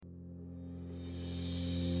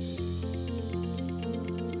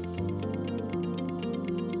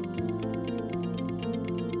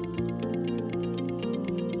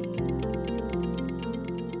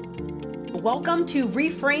Welcome to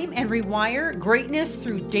Reframe and Rewire Greatness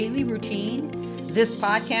Through Daily Routine. This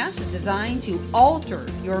podcast is designed to alter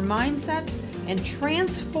your mindsets and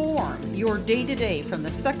transform your day-to-day from the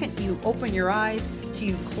second you open your eyes to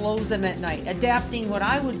you close them at night, adapting what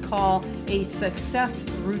I would call a success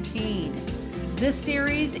routine. This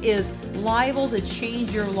series is liable to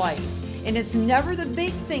change your life, and it's never the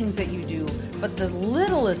big things that you do, but the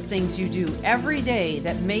littlest things you do every day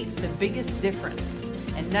that make the biggest difference.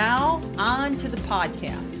 And now, on to the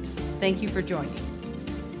podcast. Thank you for joining.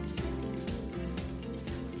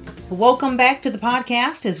 Welcome back to the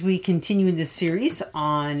podcast as we continue this series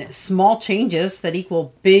on small changes that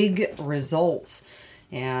equal big results.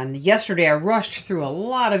 And yesterday I rushed through a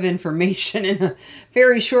lot of information in a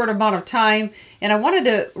very short amount of time, and I wanted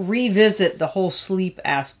to revisit the whole sleep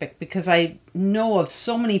aspect because I know of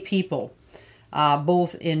so many people,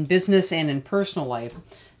 both in business and in personal life,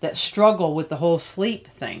 that struggle with the whole sleep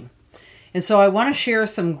thing. And so I want to share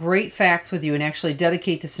some great facts with you and actually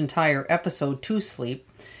dedicate this entire episode to sleep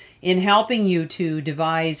in helping you to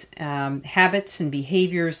devise habits and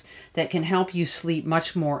behaviors that can help you sleep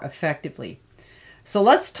much more effectively. So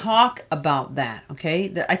let's talk about that,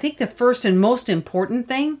 okay? I think the first and most important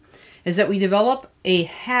thing is that we develop a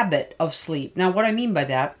habit of sleep. Now, what I mean by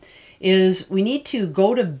that is we need to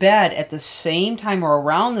go to bed at the same time or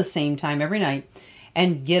around the same time every night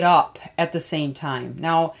and get up at the same time.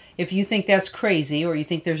 Now, if you think that's crazy or you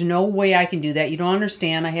think there's no way I can do that, you don't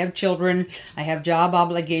understand. I have children, I have job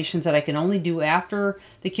obligations that I can only do after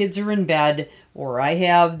the kids are in bed, or I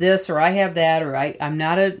have this or I have that, or I'm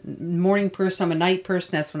not a morning person, I'm a night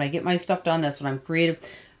person. That's when I get my stuff done. That's when I'm creative.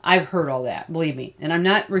 I've heard all that, believe me. And I'm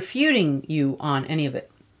not refuting you on any of it.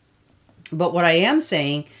 But what I am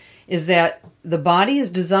saying is that the body is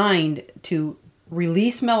designed to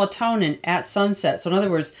release melatonin at sunset. So in other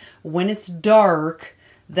words, when it's dark,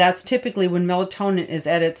 that's typically when melatonin is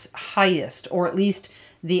at its highest, or at least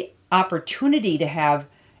the opportunity to have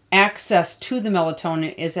access to the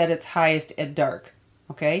melatonin is at its highest at dark.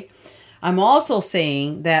 Okay? I'm also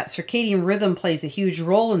saying that circadian rhythm plays a huge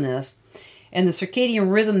role in this, and the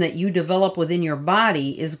circadian rhythm that you develop within your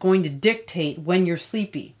body is going to dictate when you're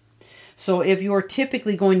sleepy. So if you're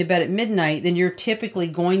typically going to bed at midnight, then you're typically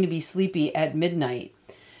going to be sleepy at midnight.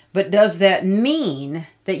 But does that mean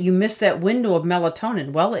that you miss that window of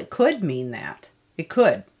melatonin? Well, it could mean that. It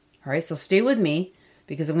could. All right, so stay with me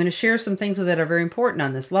because I'm going to share some things that are very important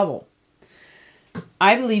on this level.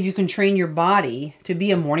 I believe you can train your body to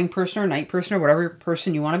be a morning person or a night person or whatever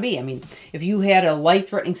person you want to be. I mean, if you had a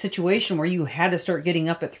life-threatening situation where you had to start getting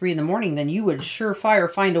up at 3 in the morning, then you would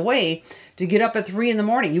surefire find a way to get up at 3 in the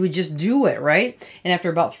morning. You would just do it, right? And after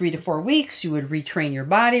about 3 to 4 weeks, you would retrain your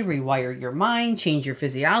body, rewire your mind, change your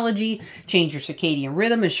physiology, change your circadian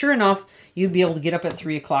rhythm, and sure enough, you'd be able to get up at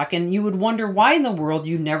 3 o'clock, and you would wonder why in the world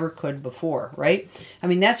you never could before, right? I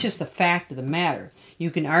mean, that's just the fact of the matter. You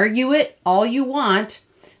can argue it all you want,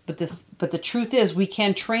 but the truth is we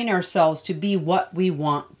can train ourselves to be what we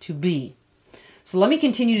want to be. So let me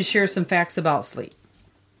continue to share some facts about sleep.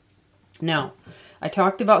 Now, I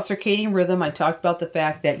talked about circadian rhythm. I talked about the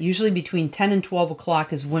fact that usually between 10 and 12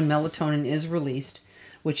 o'clock is when melatonin is released,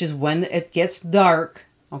 which is when it gets dark.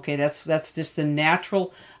 Okay, that's just the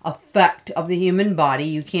natural effect of the human body.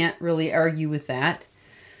 You can't really argue with that.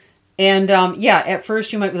 And at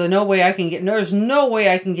first you might be like, there's no way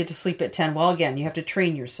I can get to sleep at 10. Well, again, you have to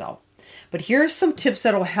train yourself. But here's some tips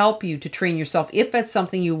that will help you to train yourself if that's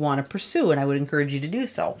something you want to pursue, and I would encourage you to do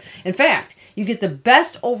so. In fact, you get the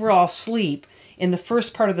best overall sleep in the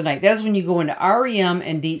first part of the night. That's when you go into REM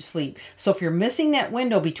and deep sleep. So if you're missing that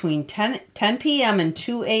window between 10 p.m. and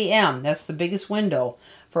 2 a.m., that's the biggest window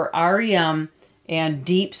for REM and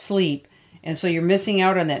deep sleep. And so you're missing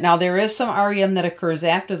out on that. Now, there is some REM that occurs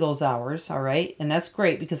after those hours, all right? And that's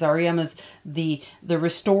great because REM is the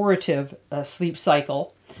restorative sleep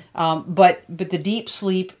cycle. But the deep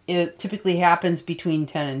sleep, it typically happens between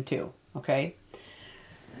 10 and 2, okay?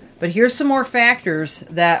 But here's some more factors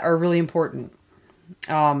that are really important.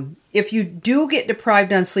 If you do get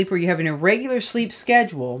deprived on sleep or you have an irregular sleep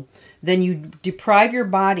schedule, then you deprive your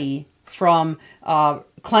body from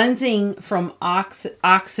cleansing from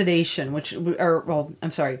oxidation, from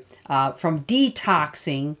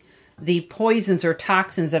detoxing the poisons or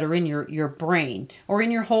toxins that are in your brain or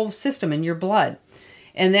in your whole system, in your blood.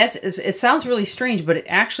 And it sounds really strange, but it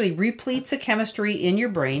actually repletes the chemistry in your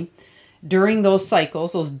brain during those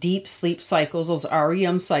cycles, those deep sleep cycles, those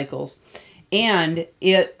REM cycles. And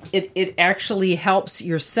it actually helps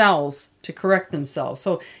your cells to correct themselves.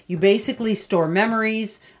 So you basically store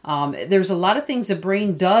memories. There's a lot of things the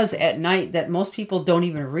brain does at night that most people don't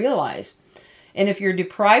even realize. And if you're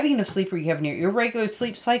depriving of sleep or you have an irregular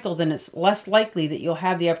sleep cycle, then it's less likely that you'll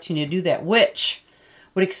have the opportunity to do that, which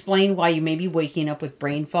would explain why you may be waking up with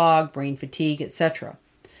brain fog, brain fatigue, etc.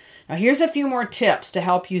 Now here's a few more tips to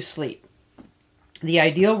help you sleep. The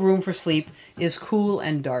ideal room for sleep is cool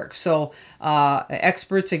and dark. So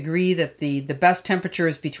experts agree that the best temperature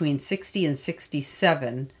is between 60 and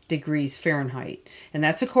 67 degrees Fahrenheit. And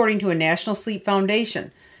that's according to a National Sleep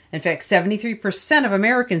Foundation. In fact, 73% of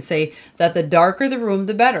Americans say that the darker the room,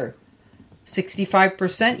 the better.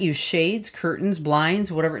 65% use shades, curtains,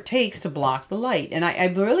 blinds, whatever it takes to block the light. And I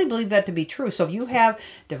really believe that to be true. So if you have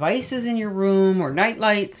devices in your room or night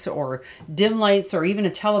lights or dim lights or even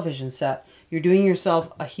a television set, you're doing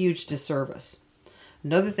yourself a huge disservice.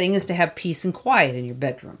 Another thing is to have peace and quiet in your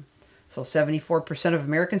bedroom. So 74% of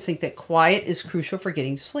Americans think that quiet is crucial for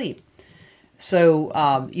getting to sleep. So,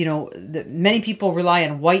 many people rely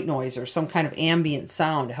on white noise or some kind of ambient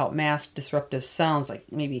sound to help mask disruptive sounds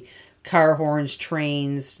like maybe car horns,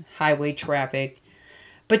 trains, highway traffic.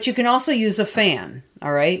 But you can also use a fan,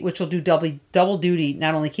 all right, which will do double duty,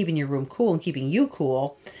 not only keeping your room cool and keeping you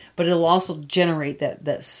cool, but it'll also generate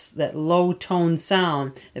that low tone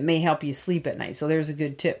sound that may help you sleep at night. So there's a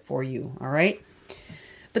good tip for you, all right?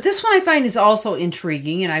 But this one I find is also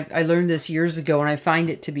intriguing, and I learned this years ago, and I find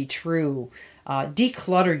it to be true.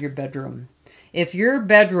 Declutter your bedroom. If your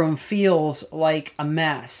bedroom feels like a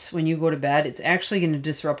mess when you go to bed, it's actually going to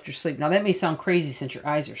disrupt your sleep. Now, that may sound crazy since your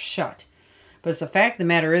eyes are shut, but it's the fact of the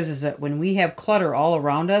matter is that when we have clutter all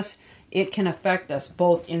around us, it can affect us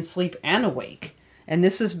both in sleep and awake. And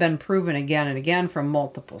this has been proven again and again from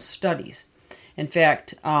multiple studies. In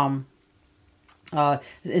fact, in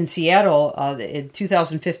Seattle, in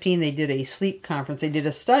 2015, they did a sleep conference. They did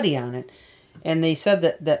a study on it, and they said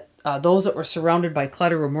that those that were surrounded by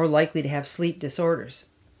clutter were more likely to have sleep disorders.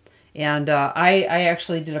 And I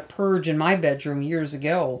actually did a purge in my bedroom years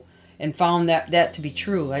ago and found that to be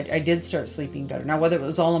true. I did start sleeping better. Now, whether it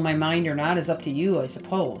was all in my mind or not is up to you, I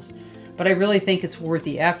suppose. But I really think it's worth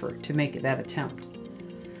the effort to make that attempt.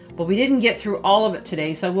 But we didn't get through all of it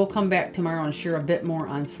today, so we'll come back tomorrow and share a bit more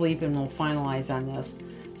on sleep, and we'll finalize on this.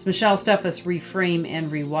 It's Michelle Steffes, Reframe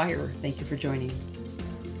and Rewire. Thank you for joining.